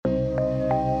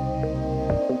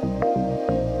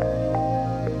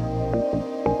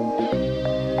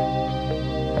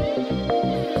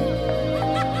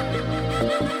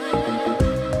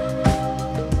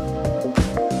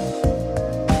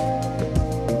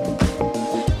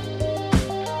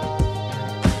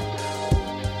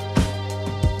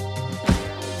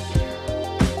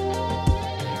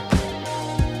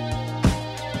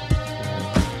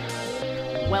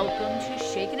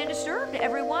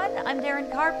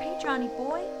Darren Carp. Hey, Johnny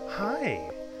boy. Hi.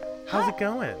 How's it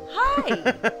going?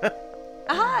 Hi.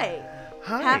 Hi.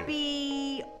 Hi.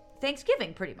 Happy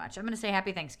Thanksgiving, pretty much. I'm going to say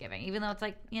happy Thanksgiving, even though it's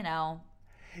like,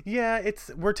 Yeah,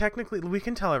 we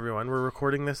can tell everyone we're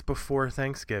recording this before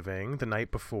Thanksgiving, the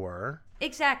night before.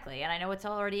 Exactly. And I know it's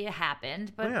already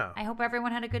happened, but Yeah. I hope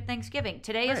everyone had a good Thanksgiving.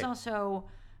 Today is Right. also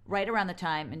right around the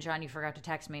time, and John, you forgot to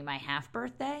text me, my half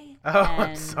birthday. Oh, I'm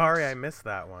And sorry, I missed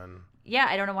that one. yeah,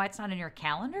 I don't know why it's not in your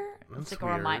calendar. That's like a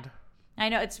weird. reminder. I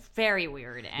know, it's very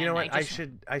weird. And You know what? I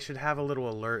should have a little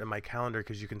alert in my calendar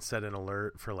because you can set an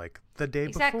alert for like the day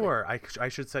Exactly. before. I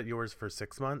should set yours for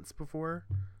 6 months before.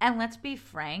 And let's be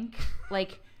frank,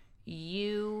 like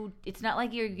it's not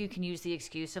like you can use the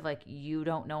excuse of like you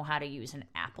don't know how to use an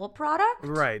Apple product.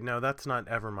 Right. No, that's not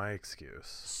ever my excuse.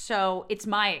 So it's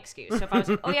my excuse. So if I was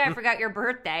like, oh yeah, I forgot your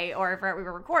birthday, or if we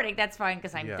were recording, that's fine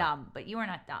because I'm dumb. But you are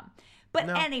not dumb. But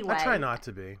No, anyway, I try not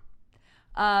to be.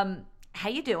 How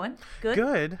you doing? Good.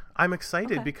 Good. I'm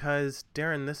excited Okay. because,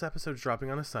 Darren, this episode's dropping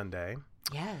on a Sunday.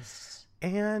 Yes.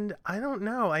 And I don't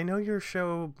know. I know your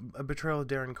show, A Betrayal of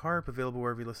Darren Carp, available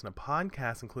wherever you listen to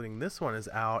podcasts, including this one, is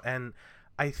out. And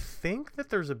I think that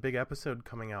there's a big episode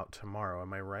coming out tomorrow.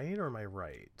 Am I right or am I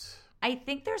right? I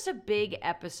think there's a big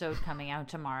episode coming out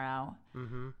tomorrow.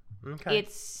 Mm-hmm. Okay.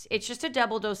 It's just a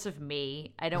double dose of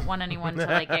me. I don't want anyone to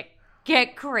like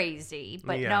get crazy,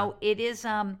 but Yeah. no, it is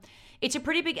it's a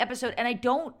pretty big episode, and I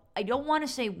don't want to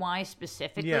say why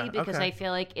specifically because okay. I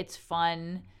feel like it's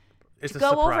fun It's to a go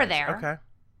surprise. over there. Okay.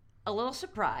 A little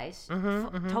surprise.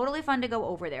 Mm-hmm. Totally fun to go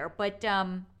over there, but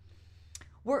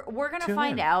we're going to Tune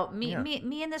find in. out me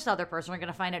and this other person are going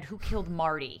to find out who killed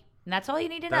Marty. And that's all you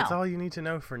need to know. That's all you need to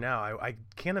know for now. I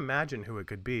can't imagine who it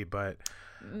could be, but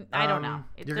I don't know.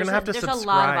 You're going to have to there's a lot of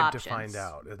subscribe to options. find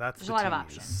out. That's There's the a lot of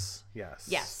tease. options. Yes.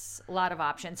 Yes, a lot of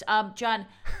options. John,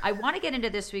 I want to get into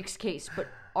this week's case, but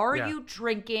are you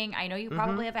drinking? I know you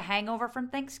probably have a hangover from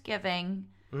Thanksgiving.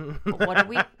 But what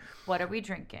are we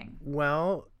drinking?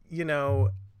 Well,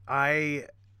 I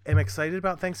am excited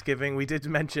about Thanksgiving. We did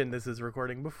mention this is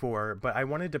recording before, but I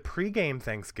wanted to pregame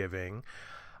Thanksgiving.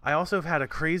 I also have had a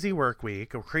crazy work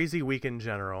week, a crazy week in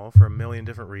general for a million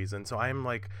different reasons. So I'm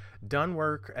like done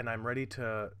work and I'm ready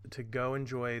to go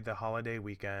enjoy the holiday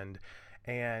weekend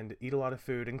and eat a lot of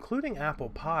food, including apple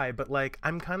pie. But like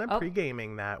I'm kind of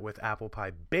pre-gaming that with apple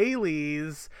pie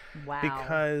Baileys. Wow.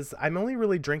 Because I'm only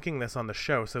really drinking this on the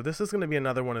show. So this is going to be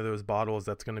another one of those bottles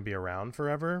that's going to be around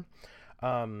forever.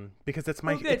 Because it's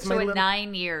my, it's so my in little...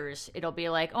 9 years, it'll be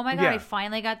like, oh my God, Yeah. I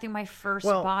finally got through my first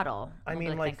bottle. I I'll be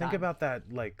mean, like, think thank God. about that,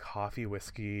 like, coffee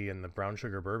whiskey and the brown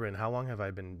sugar bourbon. How long have I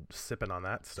been sipping on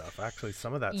that stuff? Actually,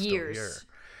 some of that's Years. still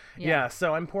here. Yeah. Yeah,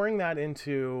 so I'm pouring that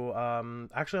into,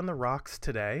 actually on the rocks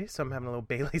today. So I'm having a little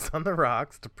Baileys on the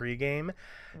rocks to pregame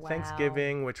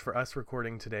Thanksgiving, which for us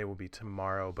recording today will be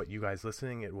tomorrow. But you guys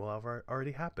listening, it will have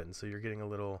already happened. So you're getting a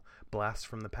little blast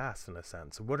from the past in a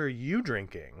sense. What are you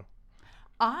drinking?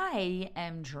 I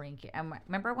am drinking.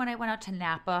 Remember when I went out to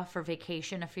Napa for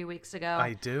vacation a few weeks ago?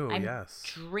 I do, I'm yes.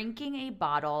 drinking a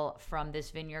bottle from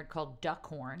this vineyard called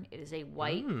Duckhorn. It is a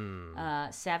white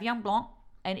Sauvignon Blanc,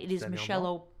 and it is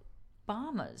Michelle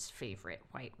Obama's favorite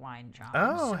white wine, John.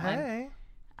 Oh, So hey.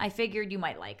 I figured you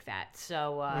might like that.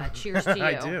 So cheers to you.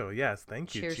 I do, yes.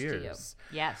 Thank you. Cheers Cheers. to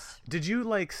you. Yes. Did you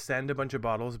like send a bunch of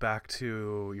bottles back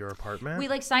to your apartment? We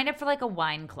like signed up for like a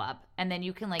wine club, and then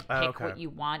you can like pick okay. what you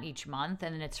want each month,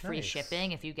 and then it's free Nice.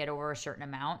 shipping if you get over a certain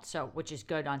amount. So, which is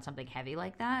good on something heavy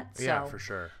like that. So Yeah, for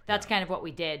sure. That's kind of what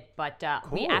we did. But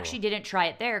we Cool. actually didn't try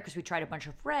it there because we tried a bunch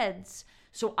of reds.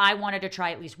 So I wanted to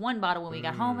try at least one bottle when we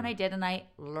got home, and I did, and I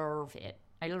love it.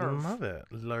 I Love it.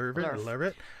 Love it. Lurf. Love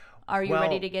it. Are you Well,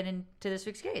 ready to get into this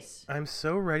week's case? I'm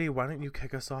so ready. Why don't you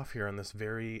kick us off here on this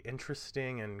very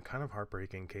interesting and kind of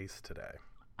heartbreaking case today?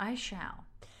 I shall.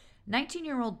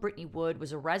 19-year-old Brittany Wood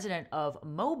was a resident of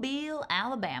Mobile,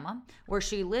 Alabama, where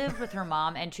she lived with her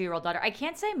mom and 2-year-old daughter. I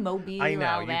can't say Mobile, I know, you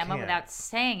Alabama can't. without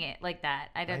saying it like that.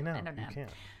 I don't know. You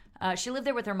can't. She lived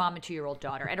there with her mom and 2-year-old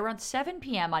daughter. At around 7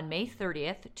 p.m. on May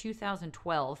 30th,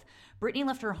 2012, Brittany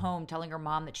left her home telling her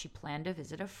mom that she planned to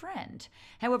visit a friend.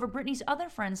 However, Brittany's other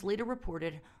friends later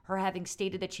reported her having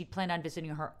stated that she'd planned on visiting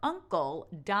her uncle,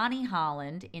 Donnie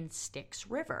Holland, in Styx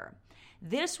River.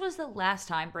 This was the last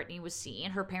time Brittany was seen.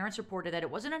 Her parents reported that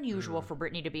it wasn't unusual for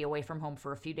Brittany to be away from home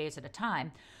for a few days at a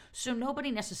time, so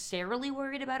nobody necessarily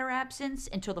worried about her absence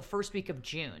until the first week of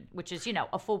June, which is,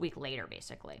 a full week later,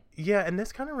 basically. Yeah, and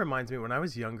this kind of reminds me when I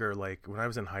was younger, like when I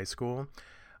was in high school,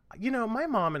 my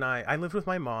mom and I lived with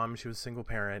my mom. She was a single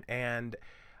parent, and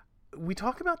we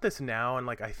talk about this now, and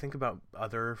like I think about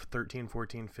other 13,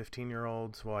 14,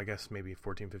 15-year-olds, well, I guess maybe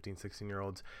 14, 15,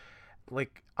 16-year-olds.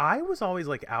 like I was always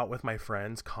like out with my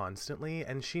friends constantly,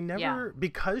 and she never,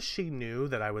 because she knew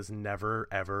that I was never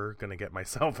ever gonna get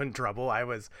myself in trouble. I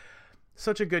was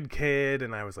such a good kid,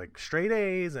 and I was like straight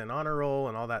A's and honor roll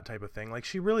and all that type of thing. Like,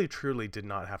 she really truly did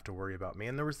not have to worry about me,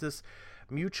 and there was this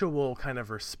mutual kind of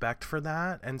respect for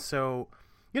that. And so,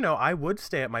 you know, I would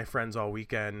stay at my friends all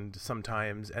weekend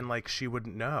sometimes, and like she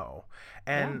wouldn't know.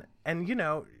 And you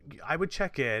know, I would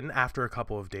check in after a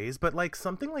couple of days, but like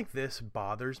something like this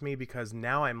bothers me, because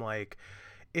now I'm like,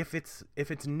 if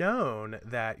it's known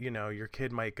that, you know, your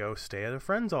kid might go stay at a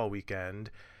friend's all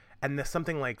weekend, and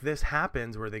something like this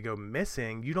happens where they go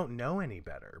missing, you don't know any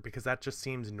better, because that just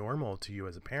seems normal to you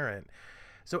as a parent.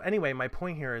 So anyway, my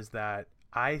point here is that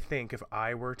I think if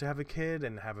I were to have a kid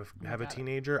and have a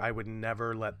teenager, I would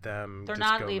never let them. They're just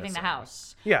not go leaving missing. the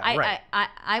house. Yeah, right.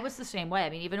 I was the same way. I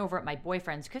mean, even over at my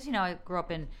boyfriend's, because, you know, I grew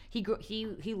up in, he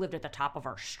lived at the top of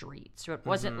our street, so it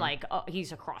wasn't like, oh,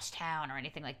 he's across town or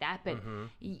anything like that. But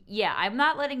yeah, I'm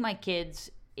not letting my kids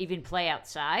even play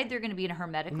outside. They're going to be in a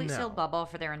hermetically sealed bubble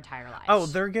for their entire lives. Oh,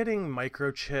 they're getting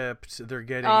microchipped. They're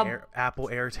getting Apple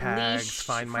AirTags. Leashed,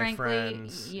 Find my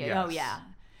friends. Yes. Oh yeah.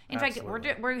 In Absolutely.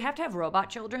 fact, we have to have robot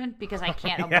children, because I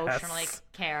can't emotionally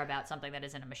care about something that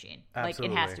isn't a machine. Absolutely.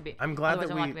 Like, it has to be. I'm glad otherwise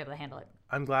that I'm not going to be able to handle it.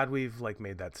 I'm glad we've like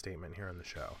made that statement here on the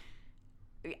show.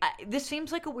 This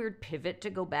seems like a weird pivot to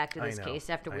go back to this case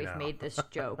after we've made this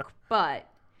joke, but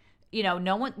you know,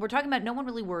 we're talking about no one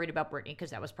really worried about Brittany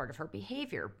because that was part of her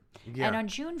behavior. Yeah. And on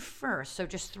June 1st, so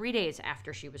just 3 days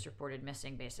after she was reported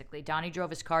missing, basically, Donnie drove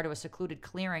his car to a secluded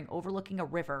clearing overlooking a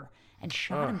river and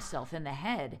shot himself in the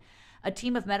head. A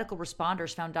team of medical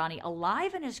responders found Donnie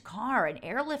alive in his car and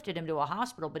airlifted him to a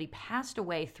hospital, but he passed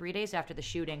away 3 days after the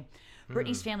shooting.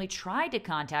 Brittany's family tried to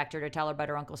contact her to tell her about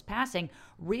her uncle's passing,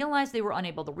 realized they were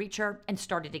unable to reach her, and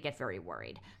started to get very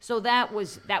worried. So that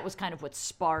was kind of what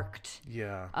sparked,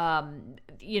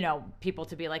 you know, people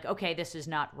to be like, okay, this is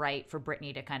not right for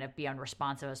Brittany to kind of be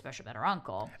unresponsive, especially about her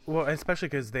uncle. Well, especially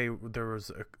because there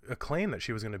was a claim that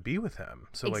she was going to be with him.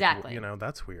 So exactly. Like, you know,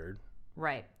 that's weird.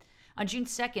 Right. On June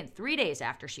 2nd, 3 days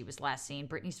after she was last seen,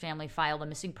 Brittany's family filed a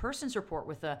missing persons report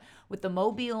with the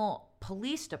Mobile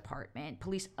Police Department.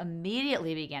 Police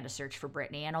immediately began to search for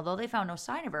Brittany, and although they found no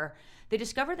sign of her, they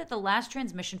discovered that the last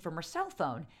transmission from her cell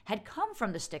phone had come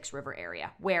from the Styx River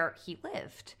area, where he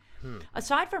lived.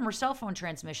 Aside from her cell phone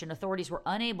transmission, authorities were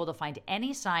unable to find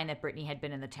any sign that Brittany had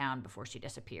been in the town before she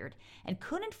disappeared, and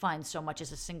couldn't find so much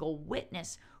as a single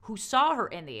witness who saw her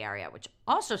in the area, which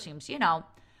also seems, you know,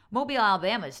 Mobile,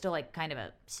 Alabama is still like kind of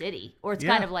a city, or it's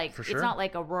kind of like, it's not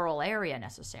like a rural area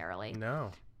necessarily.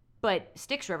 No. But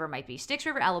Styx River might be. Styx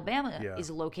River, Alabama is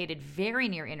located very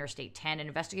near Interstate 10, and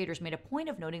investigators made a point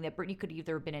of noting that Brittany could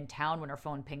either have been in town when her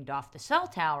phone pinged off the cell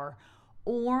tower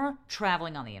or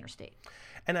traveling on the interstate.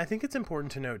 And I think it's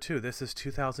important to note, too, this is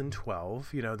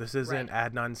 2012. You know, this isn't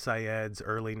Adnan Syed's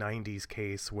early 90s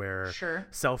case where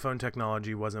cell phone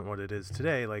technology wasn't what it is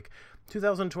today. Like,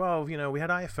 2012, you know, we had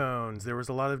iPhones. There was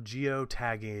a lot of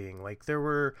geotagging. Like, there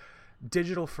were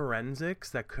digital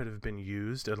forensics that could have been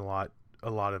used in a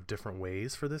lot of different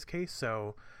ways for this case.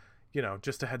 So, you know,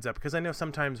 just a heads up, because I know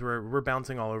sometimes we're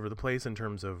bouncing all over the place in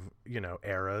terms of, you know,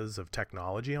 eras of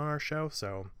technology on our show.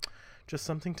 So just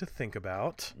something to think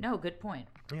about. No, good point.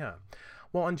 Yeah.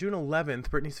 Well, on June 11th,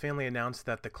 Brittany's family announced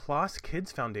that the Kloss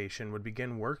Kids Foundation would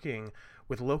begin working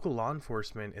with local law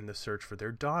enforcement in the search for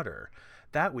their daughter.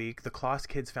 That week, the Kloss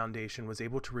Kids Foundation was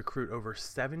able to recruit over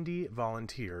 70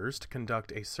 volunteers to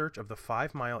conduct a search of the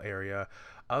 5-mile area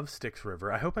of Styx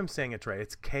River. I hope I'm saying it right.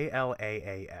 It's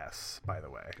Klaas, by the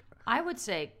way. I would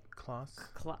say Kloss?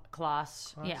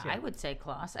 Kloss. Yeah, I would say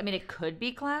Kloss. I mean, it could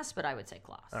be Klaas, but I would say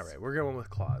Kloss. All right, we're going with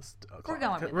Kloss. We're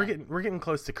going with we're getting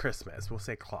close to Christmas. We'll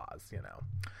say Kloss, you know.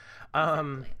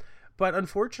 Exactly. But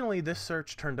unfortunately, this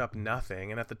search turned up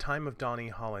nothing, and at the time of Donnie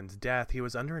Holland's death, he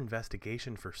was under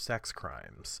investigation for sex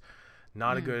crimes.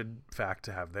 Not a good fact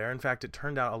to have there. In fact, it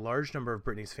turned out a large number of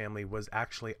Brittany's family was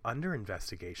actually under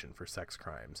investigation for sex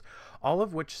crimes, all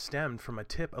of which stemmed from a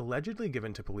tip allegedly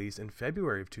given to police in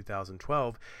February of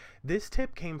 2012. This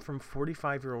tip came from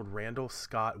 45-year-old Randall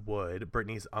Scott Wood,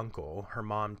 Brittany's uncle, her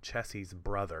mom Chessie's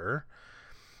brother.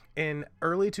 In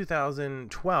early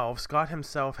 2012, Scott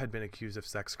himself had been accused of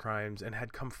sex crimes and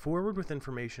had come forward with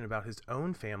information about his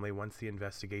own family once the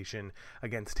investigation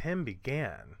against him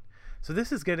began. So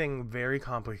this is getting very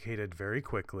complicated very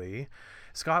quickly.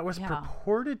 Scott was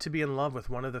purported to be in love with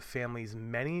one of the family's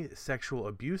many sexual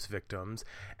abuse victims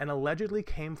and allegedly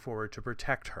came forward to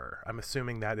protect her. I'm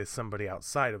assuming that is somebody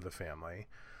outside of the family.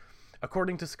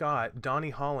 According to Scott, Donnie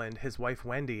Holland, his wife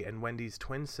Wendy, and Wendy's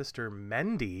twin sister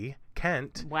Mendy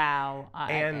Kent. Wow.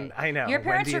 I know. Your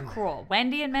parents Wendy are cruel.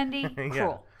 Wendy and Mendy, Yeah.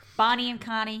 cruel. Bonnie and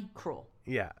Connie, cruel.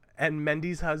 Yeah. And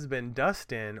Mendy's husband,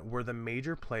 Dustin, were the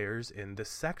major players in the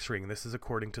sex ring. This is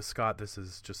according to Scott. This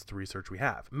is just the research we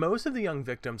have. Most of the young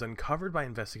victims uncovered by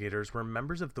investigators were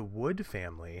members of the Wood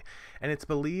family, and it's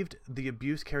believed the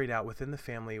abuse carried out within the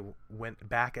family went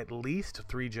back at least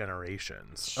 3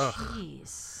 generations.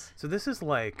 Jeez. Ugh. So this is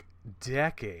like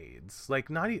decades, like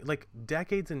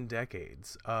decades and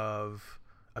decades of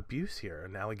abuse here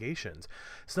and allegations.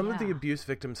 Some of the abuse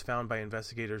victims found by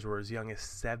investigators were as young as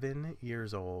 7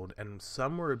 years old, and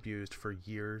some were abused for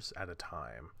years at a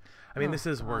time. I mean, this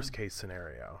is worst case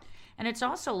scenario. And it's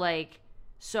also like,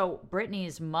 so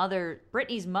Brittany's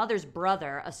mother's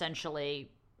brother,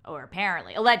 essentially, or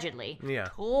apparently, allegedly,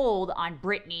 told on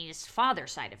Brittany's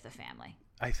father's side of the family.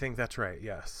 I think that's right.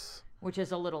 Yes. Which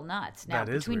is a little nuts. Now,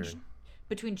 that is weird.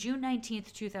 Between June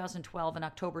 19th, 2012 and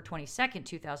October 22nd,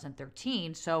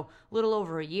 2013, so a little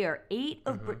over a year, 8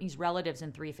 of Brittany's relatives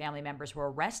and 3 family members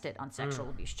were arrested on sexual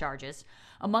abuse charges.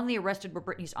 Among the arrested were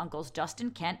Brittany's uncles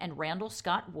Dustin Kent and Randall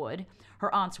Scott Wood,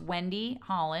 her aunts Wendy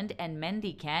Holland and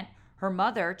Mendy Kent, her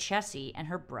mother Chessie, and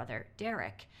her brother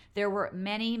Derek. There were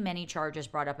many, many charges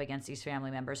brought up against these family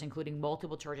members, including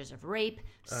multiple charges of rape,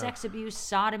 sex abuse,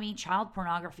 sodomy, child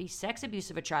pornography, sex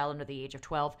abuse of a child under the age of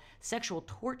 12, sexual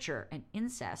torture, and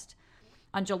incest.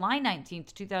 On July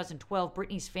 19th, 2012,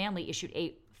 Brittany's family issued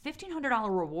a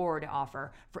 $1,500 reward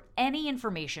offer for any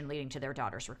information leading to their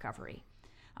daughter's recovery.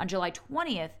 On July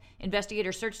 20th,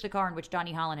 investigators searched the car in which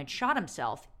Donnie Holland had shot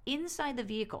himself. Inside the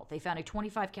vehicle, they found a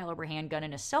 .25 caliber handgun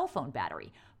and a cell phone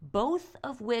battery, both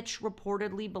of which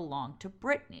reportedly belonged to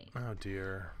Brittany. Oh,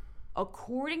 dear.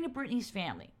 According to Brittany's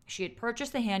family, she had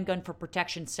purchased the handgun for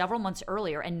protection several months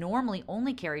earlier and normally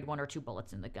only carried 1 or 2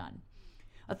 bullets in the gun.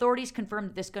 Authorities confirmed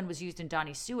that this gun was used in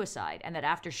Donnie's suicide and that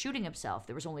after shooting himself,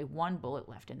 there was only 1 bullet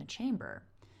left in the chamber.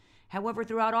 However,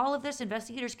 throughout all of this,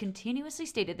 investigators continuously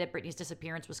stated that Brittany's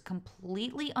disappearance was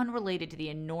completely unrelated to the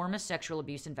enormous sexual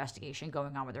abuse investigation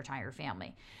going on with her entire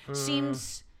family.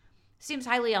 Seems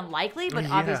highly unlikely, but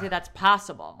obviously that's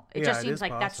possible. It just seems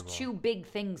like possible. that's 2 big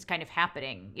things kind of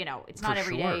happening. You know, it's not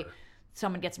every day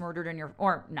someone gets murdered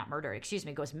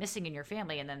goes missing in your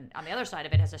family, and then on the other side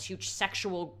of it has a huge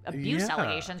sexual abuse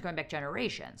allegations going back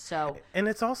generations. So, and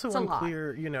it's also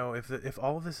unclear, you know, if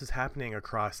all of this is happening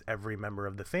across every member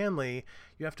of the family,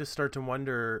 you have to start to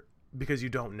wonder, because you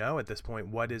don't know at this point,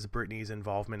 what is Brittany's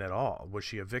involvement at all? Was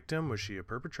she a victim? Was she a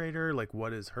perpetrator? Like,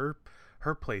 what is her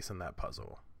place in that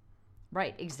puzzle?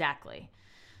 Right, exactly.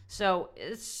 So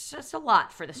it's just a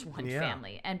lot for this one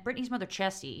family. And Brittany's mother,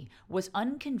 Chessie, was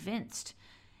unconvinced.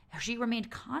 She remained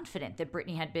confident that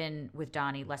Brittany had been with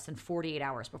Donnie less than 48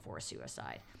 hours before a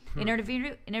suicide. In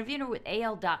an interview with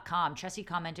AL.com, Chessie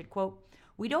commented, quote,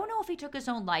 "We don't know if he took his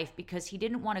own life because he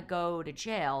didn't want to go to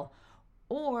jail,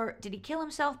 or did he kill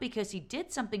himself because he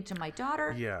did something to my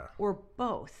daughter, or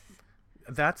both."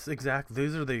 These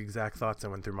are the exact thoughts that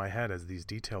went through my head as these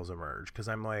details emerge, because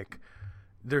I'm like,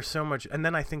 there's so much. And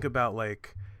then I think about,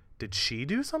 like, did she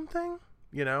do something?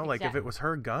 You know, like if it was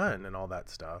her gun and all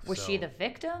that stuff. Was she the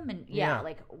victim? And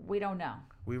like, we don't know.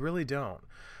 We really don't.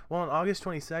 Well, on August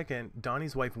 22nd,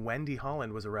 Donnie's wife, Wendy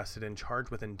Holland, was arrested and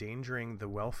charged with endangering the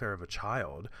welfare of a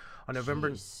child. On November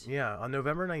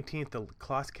 19th, the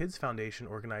Kloss Kids Foundation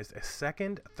organized a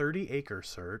second 30-acre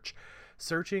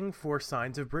searching for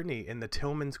signs of Brittany in the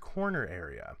Tillman's Corner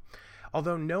area.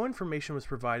 Although no information was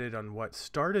provided on what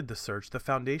started the search, the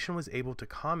foundation was able to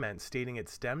comment, stating it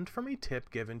stemmed from a tip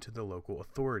given to the local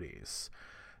authorities.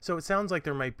 So it sounds like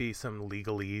there might be some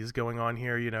legalese going on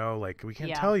here, you know, like we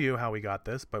can't tell you how we got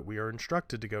this, but we are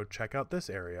instructed to go check out this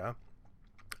area.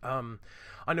 On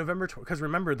November, because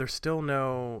remember, there's still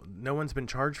no one's been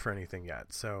charged for anything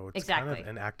yet, so it's kind of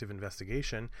an active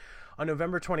investigation. On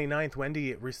November 29th,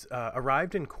 Wendy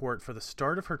arrived in court for the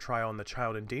start of her trial on the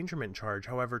child endangerment charge.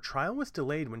 However, trial was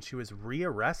delayed when she was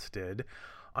rearrested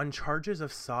on charges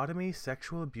of sodomy,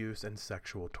 sexual abuse, and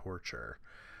sexual torture.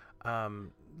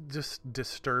 Just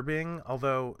disturbing.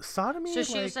 Although sodomy, so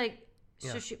she was like.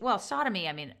 So sodomy,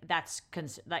 I mean, that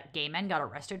gay men got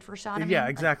arrested for sodomy. Yeah,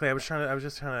 exactly. I was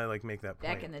just trying to like make that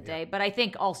point. Back in the day. But I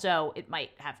think also it might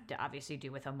have to obviously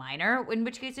do with a minor, in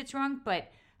which case it's wrong.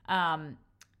 But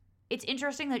it's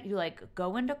interesting that you like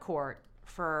go into court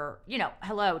for, you know,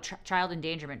 child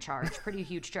endangerment charge, pretty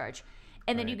huge charge.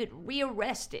 And then you get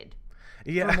rearrested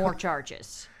for more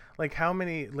charges. Like how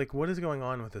many, like what is going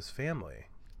on with this family?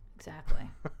 Exactly.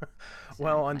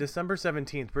 Well, on December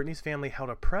 17th, Britney's family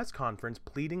held a press conference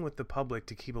pleading with the public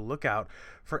to keep a lookout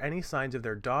for any signs of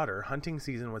their daughter. Hunting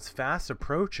season was fast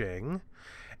approaching,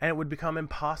 and it would become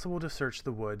impossible to search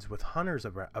the woods with hunters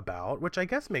about, which I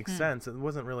guess makes sense. It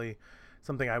wasn't really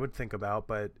something I would think about,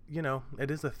 but, you know, it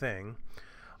is a thing.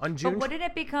 On June, but wouldn't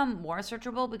it become more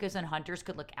searchable because then hunters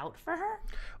could look out for her?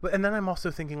 But and then I'm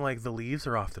also thinking, like, the leaves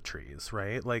are off the trees,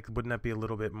 right? Like, wouldn't that be a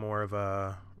little bit more of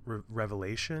a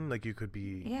revelation? Like, you could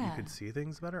see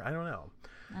things better? I don't know.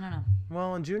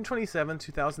 Well, on June 27,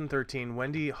 2013,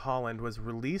 Wendy Holland was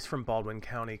released from Baldwin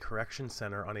County Correction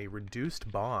Center on a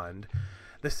reduced bond.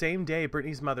 The same day,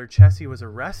 Britney's mother, Chessie, was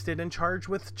arrested and charged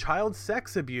with child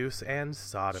sex abuse and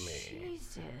sodomy.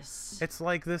 Jesus. It's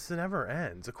like this never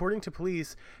ends. According to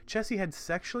police, Chessie had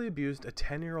sexually abused a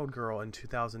 10-year-old girl in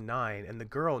 2009, and the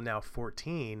girl, now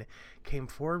 14, came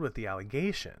forward with the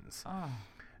allegations. Oh.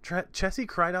 Chessie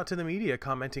cried out to the media,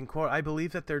 commenting, quote, "I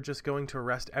believe that they're just going to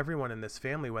arrest everyone in this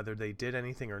family, whether they did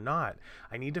anything or not.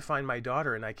 I need to find my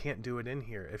daughter, and I can't do it in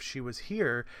here. If she was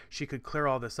here, she could clear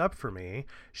all this up for me.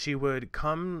 She would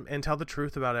come and tell the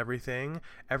truth about everything.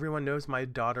 Everyone knows my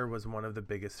daughter was one of the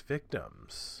biggest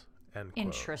victims." End quote.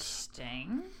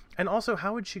 Interesting. And also,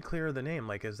 how would she clear the name?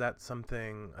 Like, is that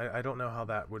something... I don't know how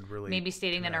that would really... Maybe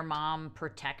stating that her mom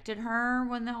protected her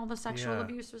when all the sexual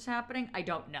abuse was happening? I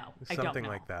don't know. Something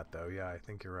like that, though. Yeah, I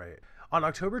think you're right. On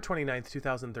October 29th,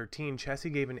 2013,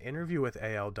 Chessie gave an interview with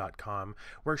AL.com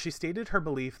where she stated her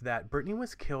belief that Britney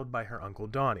was killed by her uncle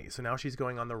Donnie. So now she's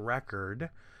going on the record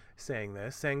saying,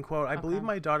 quote, "I believe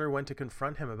my daughter went to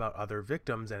confront him about other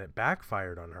victims and it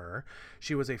backfired on her.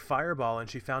 She was a fireball and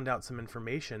she found out some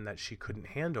information that she couldn't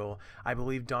handle. I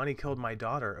believe Donnie killed my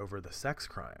daughter over the sex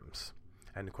crimes."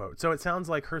 End quote. So it sounds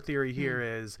like her theory here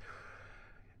is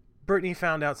Britney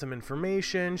found out some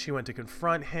information. She went to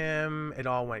confront him. It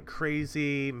all went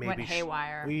crazy. Maybe went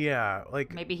haywire.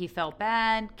 Maybe he felt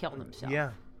bad, killed himself.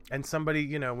 Yeah. And somebody,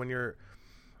 you know, when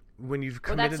you've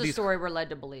committed that's the story we're led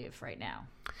to believe right now.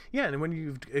 Yeah, and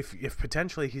when if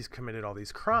potentially he's committed all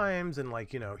these crimes and,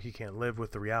 like, you know, he can't live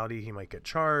with the reality, he might get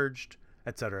charged,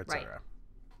 et cetera, et cetera. Right.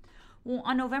 Well,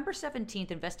 on November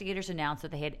 17th, investigators announced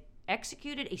that they had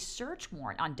executed a search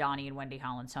warrant on Donnie and Wendy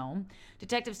Holland's home.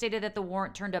 Detectives stated that the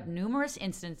warrant turned up numerous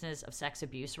instances of sex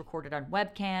abuse recorded on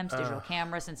webcams, digital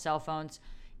cameras, and cell phones.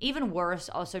 Even worse,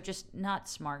 also just not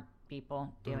smart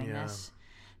people doing this.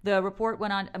 The report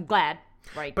went on. I'm glad,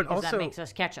 right? But because also, that makes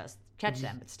us catch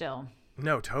them, but still.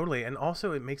 No, totally. And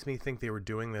also it makes me think they were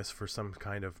doing this for some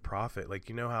kind of profit. Like,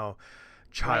 you know how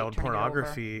child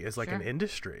pornography is like an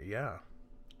industry. Yeah.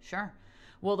 Sure.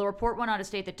 Well, the report went on to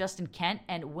state that Dustin Kent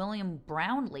and William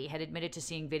Brownlee had admitted to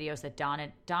seeing videos that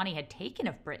Donnie had taken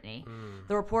of Britney.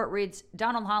 The report reads,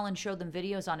 Donald Holland showed them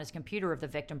videos on his computer of the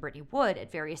victim, Britney Wood,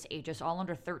 at various ages, all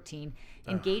under 13,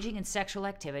 engaging in sexual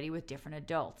activity with different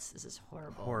adults. This is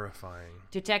horrible. Horrifying.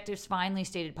 Detectives finally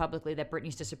stated publicly that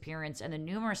Britney's disappearance and the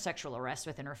numerous sexual arrests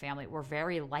within her family were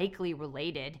very likely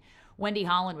related. Wendy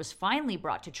Holland was finally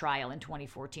brought to trial in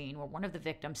 2014, where one of the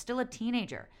victims, still a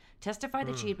teenager, testified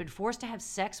that she had been forced to have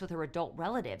sex with her adult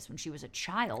relatives when she was a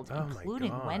child,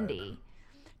 including Wendy.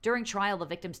 During trial, the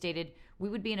victim stated, "We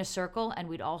would be in a circle and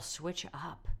we'd all switch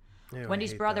up." Ew,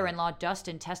 Wendy's brother-in-law,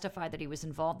 Dustin, testified that he was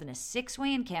involved in a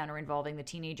six-way encounter involving the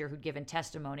teenager who'd given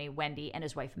testimony, Wendy, and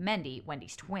his wife, Mendy,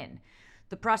 Wendy's twin.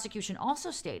 The prosecution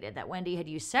also stated that Wendy had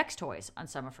used sex toys on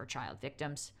some of her child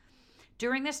victims.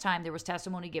 During this time, there was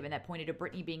testimony given that pointed to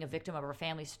Britney being a victim of her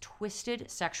family's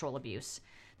twisted sexual abuse.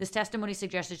 This testimony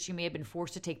suggested she may have been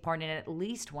forced to take part in at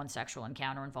least one sexual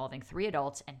encounter involving 3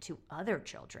 adults and 2 other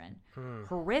children.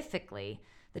 Horrifically,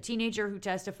 the teenager who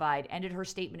testified ended her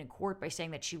statement in court by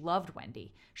saying that she loved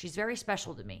Wendy. "She's very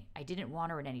special to me. I didn't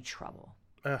want her in any trouble."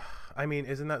 I mean,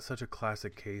 isn't that such a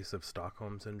classic case of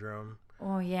Stockholm Syndrome?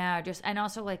 Oh, yeah. And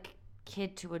also, like,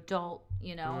 kid to adult,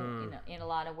 you know, in a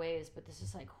lot of ways. But this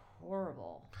is, like,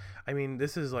 horrible. I mean,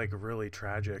 this is, like, really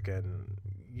tragic. And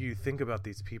you think about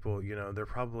these people, you know, they're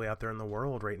probably out there in the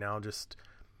world right now just,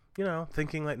 you know,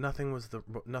 thinking like nothing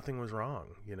was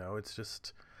wrong. You know, it's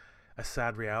just a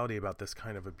sad reality about this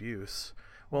kind of abuse.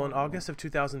 Well, in August of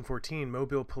 2014,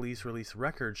 Mobile police released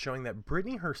records showing that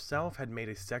Britney herself had made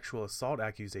a sexual assault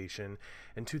accusation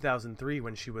in 2003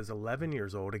 when she was 11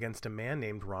 years old against a man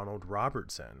named Ronald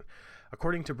Robertson.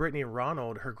 According to Britney,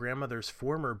 Ronald, her grandmother's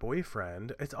former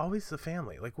boyfriend, it's always the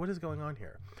family. Like, what is going on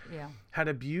here? Yeah. Had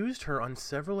abused her on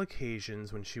several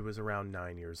occasions when she was around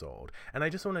 9 years old. And I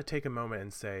just want to take a moment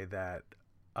and say that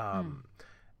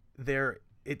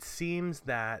it seems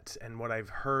that, and what I've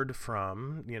heard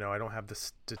from, you know, I don't have the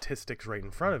statistics right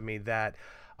in front of me, that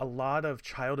a lot of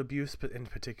child abuse, but in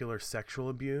particular sexual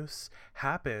abuse,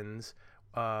 happens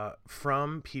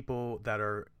from people that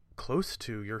are close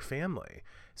to your family.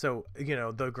 So,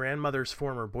 the grandmother's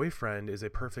former boyfriend is a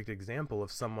perfect example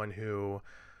of someone who,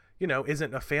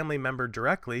 isn't a family member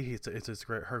directly. It's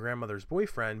her grandmother's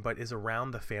boyfriend, but is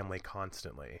around the family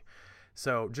constantly.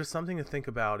 So just something to think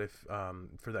about if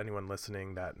for anyone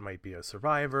listening that might be a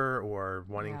survivor or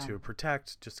wanting to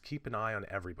protect, just keep an eye on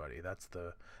everybody. That's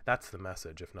the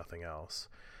message, if nothing else.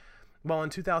 Well,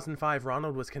 in 2005,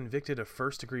 Ronald was convicted of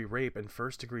first-degree rape and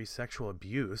first-degree sexual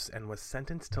abuse and was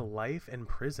sentenced to life in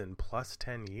prison plus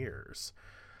 10 years.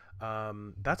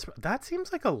 That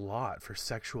seems like a lot for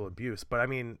sexual abuse, but I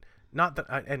mean, not that,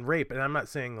 and rape, and I'm not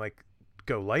saying like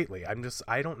go lightly.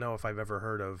 I don't know if I've ever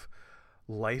heard of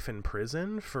life in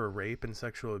prison for rape and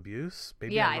sexual abuse.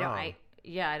 Maybe I'm wrong.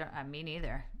 I mean,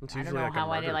 either. It's I don't usually know like a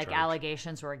how many murder charge.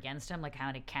 allegations were against him, like how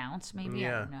many counts, maybe.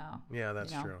 Yeah. I don't know. Yeah,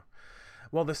 that's true.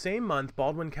 Well, the same month,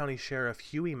 Baldwin County Sheriff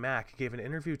Huey Mack gave an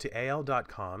interview to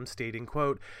AL.com stating,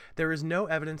 quote, "There is no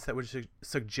evidence that would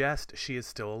suggest she is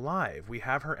still alive. We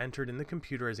have her entered in the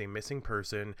computer as a missing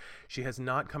person. She has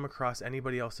not come across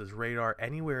anybody else's radar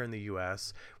anywhere in the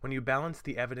U.S. When you balance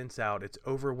the evidence out, it's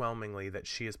overwhelmingly that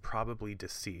she is probably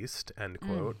deceased," end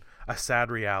quote. A sad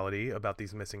reality about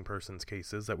these missing persons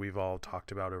cases that we've all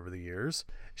talked about over the years.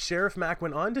 Sheriff Mack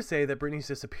went on to say that Brittany's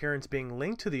disappearance being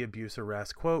linked to the abuse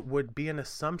arrest, quote, "would be an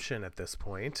assumption at this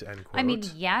point," end quote. I mean,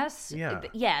 yes. Yeah.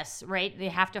 Yes, right? They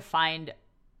have to find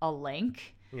a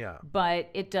link. Yeah. But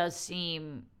it does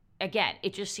seem, again,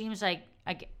 it just seems like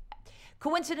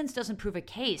coincidence doesn't prove a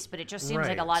case, but it just seems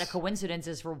like a lot of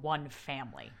coincidences for one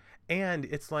family. And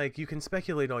it's like, you can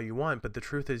speculate all you want, but the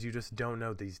truth is you just don't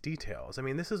know these details. I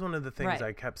mean, this is one of the things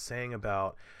I kept saying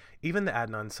about even the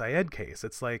Adnan Syed case.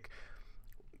 It's like,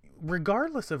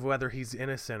 regardless of whether he's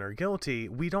innocent or guilty,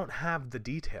 we don't have the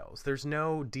details. There's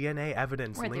no DNA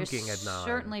evidence linking Adnan.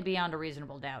 Certainly beyond a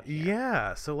reasonable doubt here.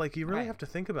 Yeah, so like you really have to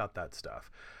think about that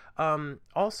stuff.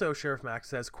 Also, Sheriff Mack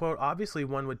says, quote, "Obviously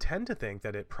one would tend to think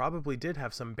that it probably did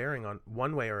have some bearing on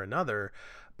one way or another,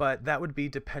 but that would be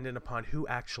dependent upon who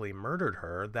actually murdered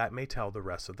her. That may tell the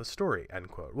rest of the story," end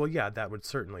quote. Well, yeah, that would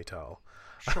certainly tell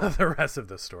the rest of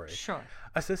the story. Sure.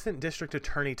 Assistant District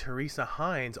Attorney Teresa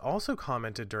Hines also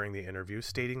commented during the interview,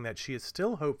 stating that she is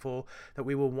still hopeful that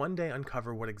we will one day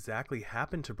uncover what exactly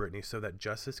happened to Brittany so that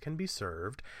justice can be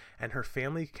served and her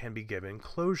family can be given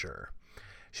closure.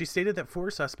 She stated that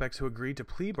 4 suspects who agreed to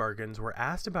plea bargains were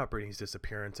asked about Brittany's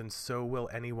disappearance, and so will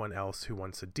anyone else who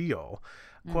wants a deal.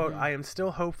 Quote, "I am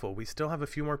still hopeful. We still have a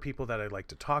few more people that I'd like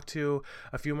to talk to,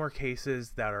 a few more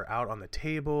cases that are out on the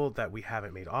table that we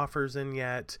haven't made offers in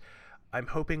yet. I'm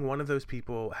hoping one of those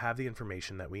people have the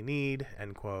information that we need,"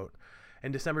 end quote.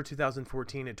 In December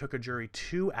 2014, it took a jury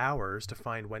 2 hours to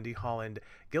find Wendy Holland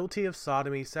guilty of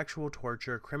sodomy, sexual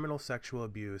torture, criminal sexual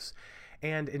abuse,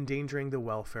 and endangering the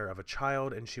welfare of a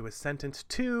child, and she was sentenced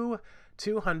to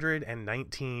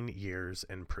 219 years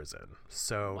in prison.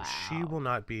 So she will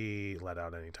not be let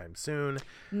out anytime soon.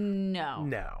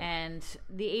 No. And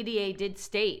the ADA did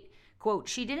state, quote,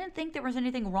 "She didn't think there was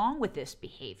anything wrong with this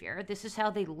behavior. This is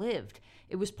how they lived.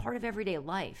 It was part of everyday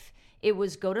life. It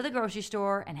was go to the grocery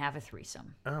store and have a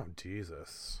threesome." Oh,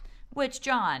 Jesus. Which,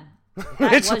 John,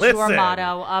 that was your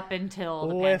motto up until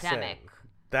the pandemic.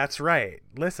 That's right.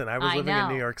 Listen, I was living in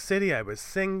New York City. I was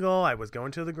single. I was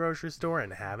going to the grocery store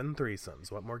and having threesomes.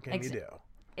 What more can you do?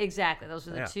 Exactly. Those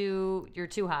are your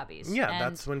two hobbies. Yeah, and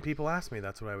that's when people ask me.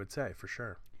 That's what I would say, for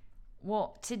sure.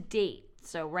 Well, to date,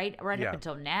 so right up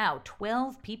until now,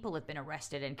 12 people have been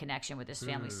arrested in connection with this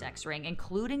family sex ring,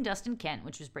 including Dustin Kent,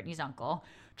 which was Brittany's uncle,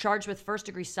 charged with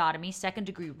first-degree sodomy,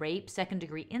 second-degree rape,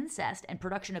 second-degree incest, and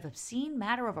production of obscene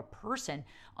matter of a person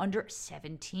under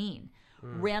 17.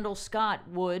 Randall Scott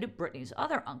Wood, Brittany's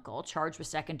other uncle, charged with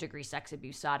second-degree sex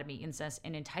abuse, sodomy, incest,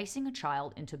 and enticing a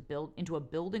child into a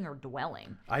building or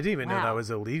dwelling. I didn't even know that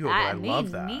was illegal, but I love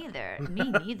that.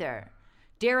 Me neither.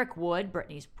 Derek Wood,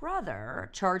 Brittany's brother,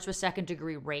 charged with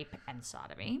second-degree rape and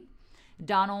sodomy.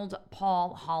 Donald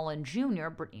Paul Holland Jr.,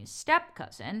 Brittany's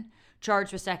step-cousin,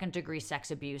 charged with second-degree sex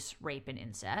abuse, rape, and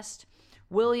incest.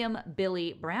 William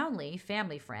Billy Brownlee,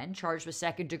 family friend, charged with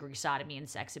second-degree sodomy and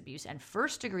sex abuse and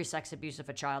first-degree sex abuse of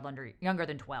a child younger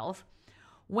than 12.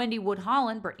 Wendy Wood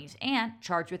Holland, Brittany's aunt,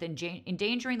 charged with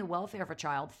endangering the welfare of a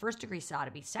child, first-degree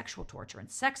sodomy, sexual torture,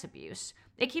 and sex abuse.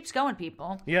 It keeps going,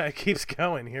 people. Yeah, it keeps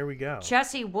going. Here we go.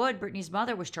 Chessie Wood, Brittany's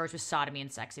mother, was charged with sodomy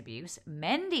and sex abuse.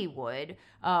 Mendy Wood,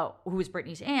 who was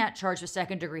Brittany's aunt, charged with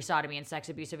second-degree sodomy and sex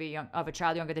abuse of a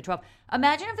child younger than 12.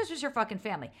 Imagine if this was your fucking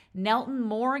family. Nelton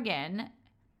Morgan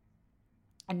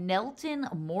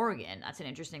Nelton Morgan, that's an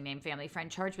interesting name, family friend,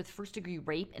 charged with first-degree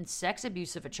rape and sex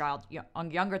abuse of a child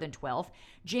younger than 12.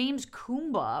 James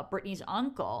Kumba, Brittany's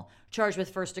uncle, charged with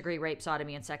first-degree rape,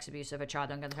 sodomy, and sex abuse of a child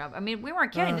younger than 12. I mean, we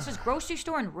weren't kidding. This is grocery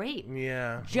store and rape.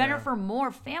 Yeah. Jennifer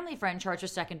Moore, family friend, charged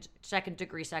with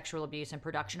second-degree sexual abuse and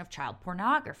production of child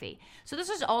pornography. So this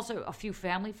is also a few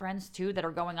family friends, too, that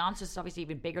are going on. So this is obviously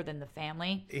even bigger than the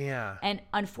family. Yeah. And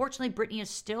unfortunately, Brittany is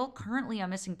still currently a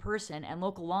missing person, and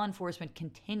local law enforcement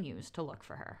continues to look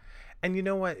for her. And you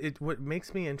know what? What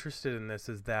makes me interested in this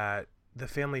is that the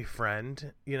family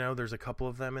friend, there's a couple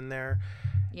of them in there.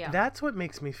 Yeah. That's what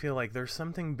makes me feel like there's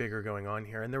something bigger going on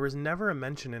here. And there was never a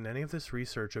mention in any of this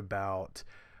research about,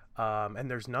 and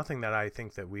there's nothing that I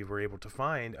think that we were able to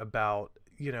find about,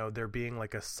 there being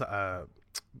like a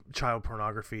child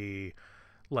pornography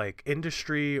like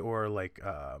industry or like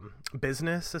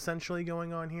business essentially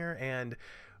going on here. And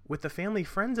with the family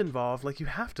friends involved, like, you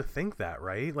have to think that,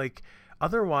 right? Like,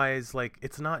 otherwise, like,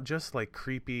 it's not just like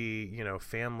creepy,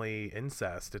 family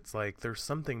incest. It's like there's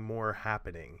something more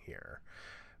happening here.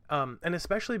 And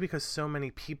especially because so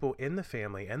many people in the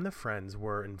family and the friends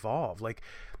were involved. Like,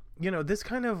 this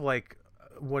kind of like,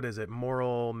 what is it,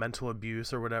 moral, mental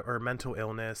abuse or whatever, or mental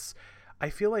illness. I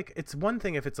feel like it's one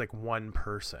thing if it's like one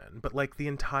person, but like the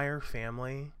entire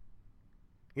family,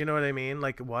 you know what I mean?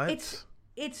 Like, what?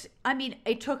 I mean,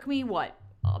 it took me,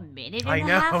 a minute and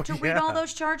a half to read all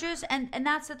those charges? And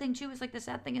that's the thing, too, is like the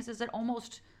sad thing is that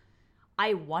almost,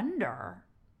 I wonder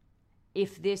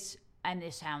if this, and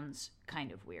this sounds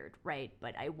kind of weird, right?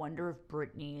 But I wonder if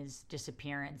Brittany's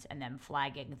disappearance and them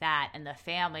flagging that and the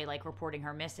family, like, reporting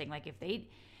her missing, like, if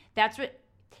that's what,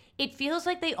 it feels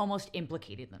like they almost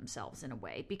implicated themselves in a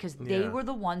way because they were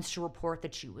the ones to report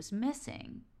that she was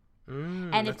missing.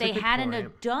 And if they hadn't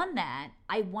have done that,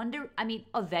 I wonder, I mean,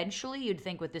 eventually you'd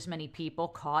think with this many people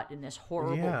caught in this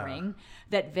horrible ring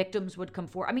that victims would come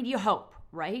forward. I mean, you hope,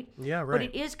 right? Yeah, right. But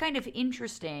it is kind of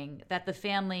interesting that the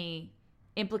family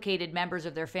implicated members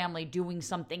of their family doing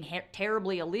something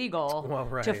terribly illegal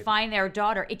to find their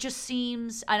daughter. It just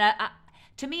seems, and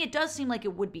to me, it does seem like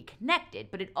it would be connected,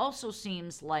 but it also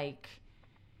seems like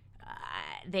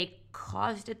they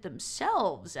caused it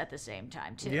themselves at the same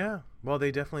time too. Yeah, well,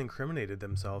 they definitely incriminated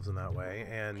themselves in that way,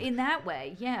 and in that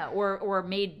way, yeah, or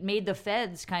made the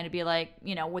feds kind of be like,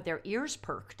 with their ears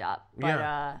perked up.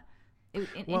 But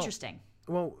interesting.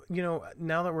 Well,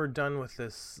 now that we're done with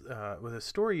this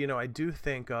story, I do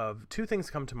think of two things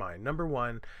come to mind. Number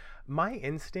one, my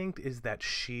instinct is that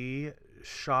she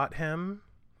shot him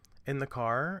in the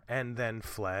car and then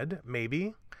fled,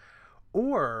 maybe,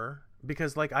 or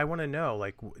because, like, I want to know,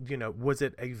 like, was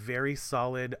it a very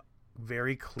solid,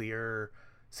 very clear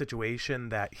situation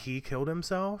that he killed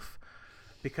himself?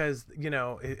 Because,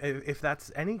 if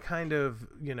that's any kind of,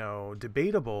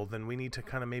 debatable, then we need to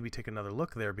kind of maybe take another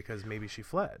look there because maybe she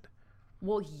fled.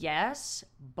 Well, yes,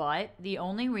 but the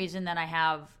only reason that I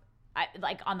have,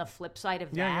 like, on the flip side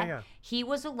of that, he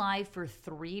was alive for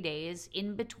 3 days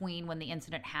in between when the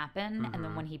incident happened and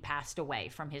then when he passed away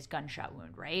from his gunshot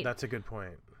wound, right? That's a good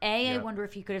point. I wonder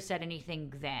if he could have said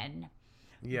anything then.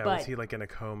 Yeah, was he like in a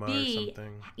coma or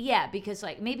something? Yeah, because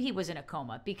like maybe he was in a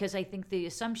coma because I think the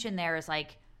assumption there is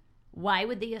like, why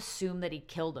would they assume that he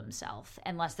killed himself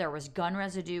unless there was gun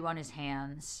residue on his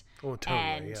hands? Oh,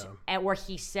 totally, and where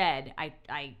he said,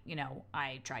 I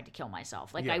tried to kill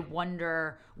myself. Like, I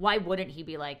wonder, why wouldn't he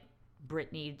be like,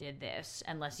 Brittany did this,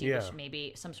 unless he was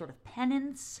maybe some sort of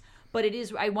penance? But it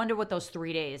is, I wonder what those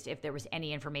 3 days, if there was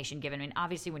any information given. I mean,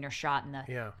 obviously when you're shot in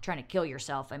the, trying to kill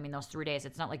yourself, I mean, those 3 days,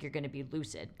 it's not like you're going to be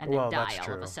lucid and then die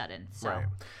all of a sudden. So, right.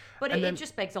 But it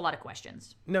just begs a lot of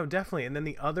questions. No, definitely. And then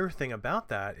the other thing about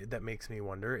that makes me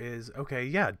wonder is, okay,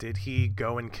 did he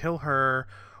go and kill her,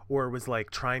 or was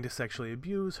like trying to sexually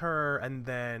abuse her and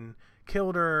then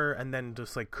killed her and then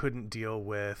just like couldn't deal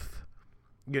with,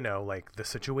 like the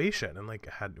situation and like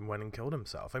went and killed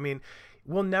himself? I mean,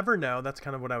 we'll never know. That's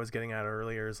kind of what I was getting at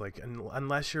earlier, is like,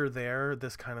 unless you're there,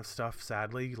 this kind of stuff,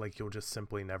 sadly, like, you'll just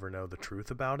simply never know the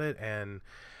truth about it. And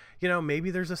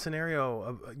maybe there's a scenario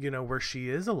of, where she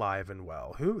is alive and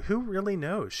well. Who really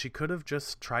knows? She could have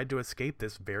just tried to escape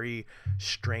this very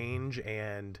strange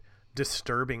and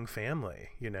disturbing family.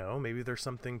 Maybe there's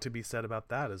something to be said about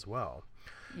that as well.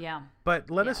 Yeah. But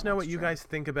let us know what you guys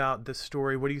think about this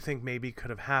story. What do you think maybe could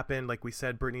have happened? Like we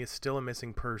said, Brittany is still a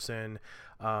missing person.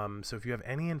 So if you have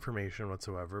any information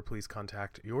whatsoever, please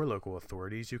contact your local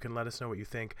authorities. You can let us know what you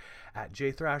think at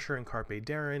Jay Thrasher and Carpe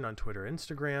Darren on Twitter and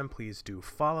Instagram. Please do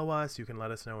follow us. You can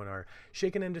let us know in our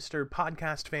Shaken and Disturbed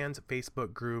Podcast Fans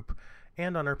Facebook group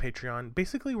and on our Patreon.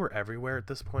 Basically, we're everywhere at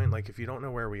this point. Like, if you don't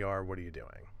know where we are, what are you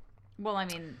doing? Well, I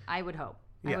mean, I would hope.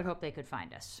 I would hope they could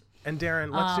find us. And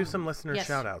Darren, let's do some listener yes.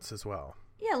 shout outs as well.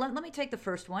 Yeah, let me take the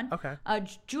first one. Okay.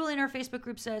 Julie in our Facebook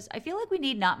group says, I feel like we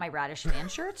need Not My Radish fan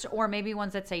shirts, or maybe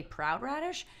ones that say Proud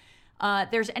Radish.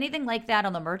 There's anything like that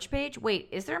on the merch page. Wait,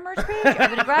 is there a merch page? I've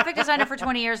been a graphic designer for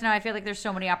 20 years now. I feel like there's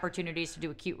so many opportunities to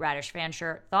do a cute Radish fan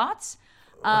shirt. Thoughts?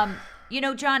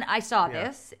 John, I saw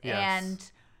this, and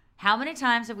how many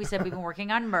times have we said we've been working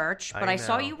on merch, but I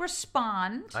saw you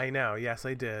respond. I know. Yes,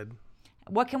 I did.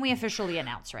 What can we officially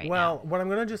announce right now? Well, what I'm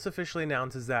going to just officially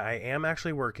announce is that I am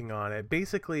actually working on it.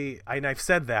 Basically, and I've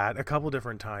said that a couple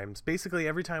different times. Basically,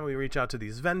 every time we reach out to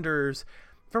these vendors,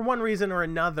 for one reason or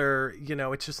another,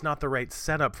 it's just not the right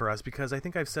setup for us, because I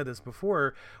think I've said this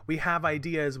before. We have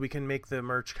ideas, we can make the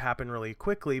merch happen really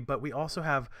quickly, but we also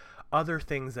have other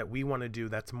things that we want to do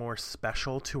that's more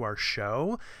special to our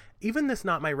show. Even this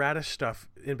Not My Radish stuff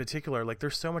in particular, like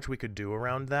there's so much we could do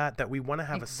around that we want to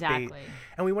have a space,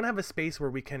 and we want to have a space where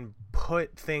we can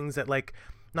put things that, like,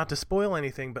 not to spoil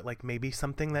anything, but like maybe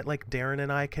something that like Darren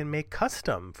and I can make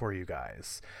custom for you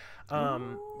guys.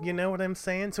 You know what I'm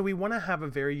saying? So we want to have a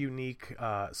very unique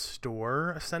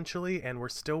store essentially, and we're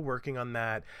still working on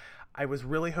that. I was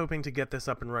really hoping to get this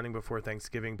up and running before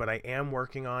Thanksgiving, but I am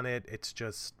working on it. It's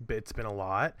been a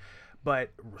lot.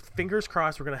 But fingers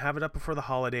crossed, we're going to have it up before the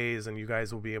holidays, and you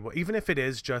guys will be able, even if it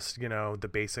is just, the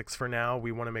basics for now,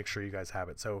 we want to make sure you guys have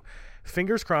it. So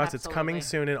fingers crossed. Absolutely. It's coming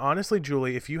soon. And honestly,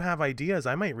 Julie, if you have ideas,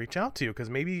 I might reach out to you,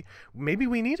 because maybe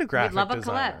we need a graphic designer. We'd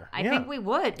love a collab. I think we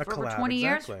would. For collab, 20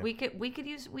 years, exactly. we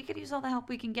could use all the help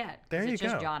we can get. There you go. It's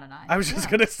just John and I. I was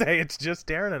just going to say, it's just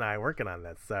Darren and I working on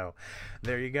this. So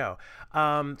there you go.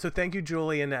 So thank you,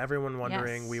 Julie, and to everyone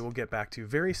wondering, we will get back to you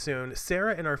very soon.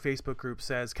 Sarah in our Facebook group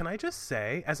says, can I just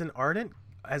say, as an ardent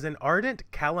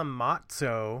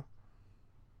Kalamazoo,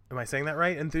 am I saying that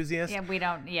right, enthusiast?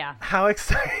 Yeah. How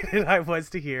excited I was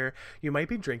to hear you might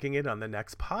be drinking it on the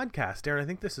next podcast. Darren, I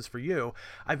think this is for you.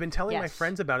 I've been telling my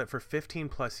friends about it for 15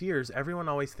 plus years. Everyone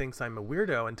always thinks I'm a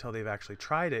weirdo until they've actually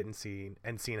tried it and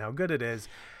seen how good it is.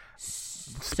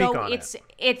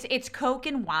 It's Coke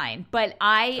and wine, but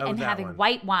I am having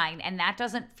white wine, and that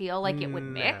doesn't feel like it would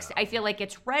mix. I feel like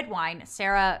it's red wine.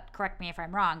 Sarah, correct me if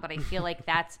I'm wrong, but I feel like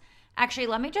that's actually.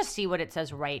 Let me just see what it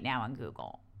says right now on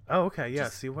Google. Oh, okay. Yeah.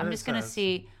 See what I'm just gonna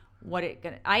see what it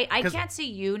gonna. I can't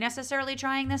see you necessarily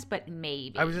trying this, but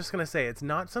maybe. I was just gonna say it's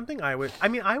not something I would. I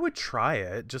mean, I would try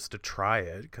it just to try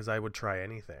it, because I would try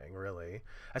anything really,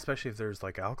 especially if there's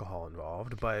like alcohol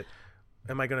involved. But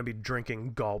am I going to be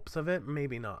drinking gulps of it?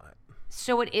 Maybe not.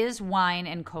 So it is wine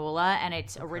and cola, and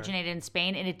it's originated in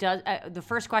Spain. And it does. The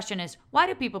first question is, why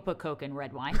do people put Coke in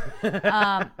red wine?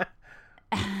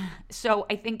 So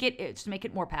I think it's to make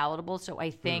it more palatable. So I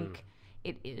think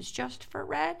it is just for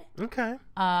red. Okay.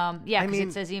 Because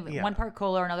it says even 1 part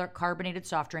cola or another carbonated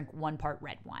soft drink, 1 part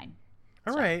red wine.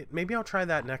 All right. Maybe I'll try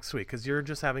that next week, because you're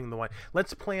just having the wine.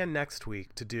 Let's plan next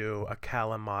week to do a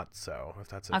Kalamazoo, if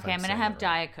that's okay. I'm going to have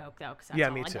Diet Coke, though, because that's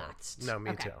all me I too. got. No,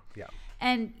 me too. Yeah.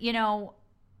 And,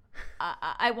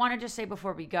 I want to just say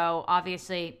before we go,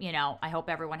 obviously, I hope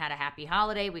everyone had a happy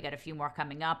holiday. We got a few more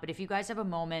coming up. But if you guys have a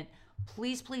moment,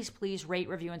 please, please, please rate,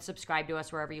 review, and subscribe to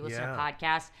us wherever you listen to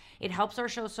podcasts. It helps our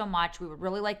show so much. We would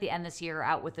really like to end this year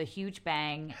out with a huge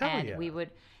bang.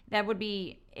 That would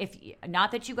be,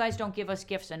 not that you guys don't give us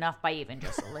gifts enough by even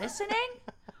just listening,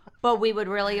 but we would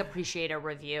really appreciate a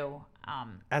review.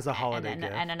 As a holiday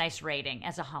gift. And a nice rating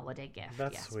as a holiday gift.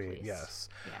 That's sweet. Please. Yes.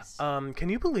 Can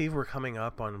you believe we're coming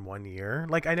up on 1 year?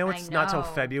 Like, I know it's not till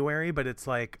February, but it's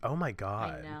like, oh my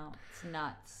God. I know. It's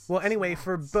nuts. Well, anyway,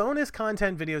 for bonus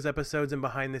content, videos, episodes, and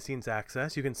behind the scenes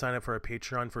access, you can sign up for a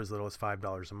Patreon for as little as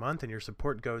 $5 a month, and your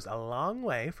support goes a long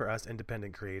way for us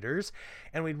independent creators,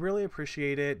 and we'd really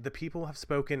appreciate it. The people have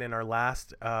spoken in our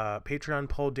last Patreon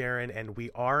poll, Darren, and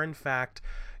we are, in fact,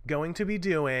 going to be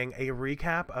doing a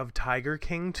recap of Tiger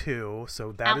King 2.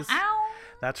 So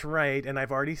that's right. And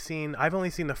I've only seen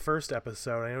the first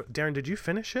episode. Darren, did you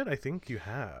finish it? I think you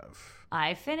have.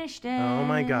 I finished it. Oh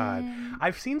my God.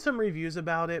 I've seen some reviews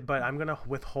about it, but I'm going to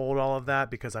withhold all of that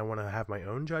because I want to have my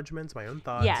own judgments, my own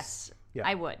thoughts. Yes,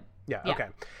 I would. Yeah, okay.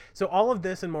 So all of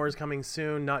this and more is coming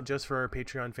soon, not just for our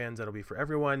Patreon fans, that'll be for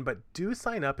everyone, but do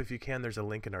sign up if you can. There's a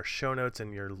link in our show notes,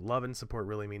 and your love and support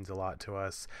really means a lot to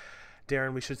us.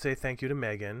 Darren, we should say thank you to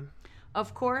Megan.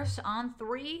 Of course, on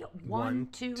 3. 1,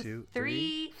 2,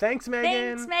 3. Thanks,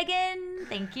 Megan. Thanks, Megan.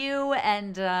 Thank you.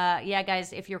 And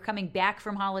guys, if you're coming back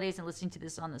from holidays and listening to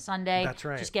this on the Sunday, that's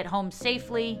right. Just get home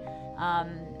safely.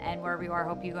 And wherever you are,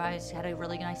 hope you guys had a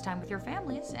really nice time with your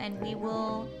families. And we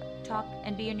will talk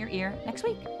and be in your ear next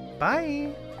week.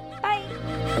 Bye.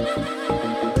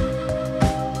 Bye.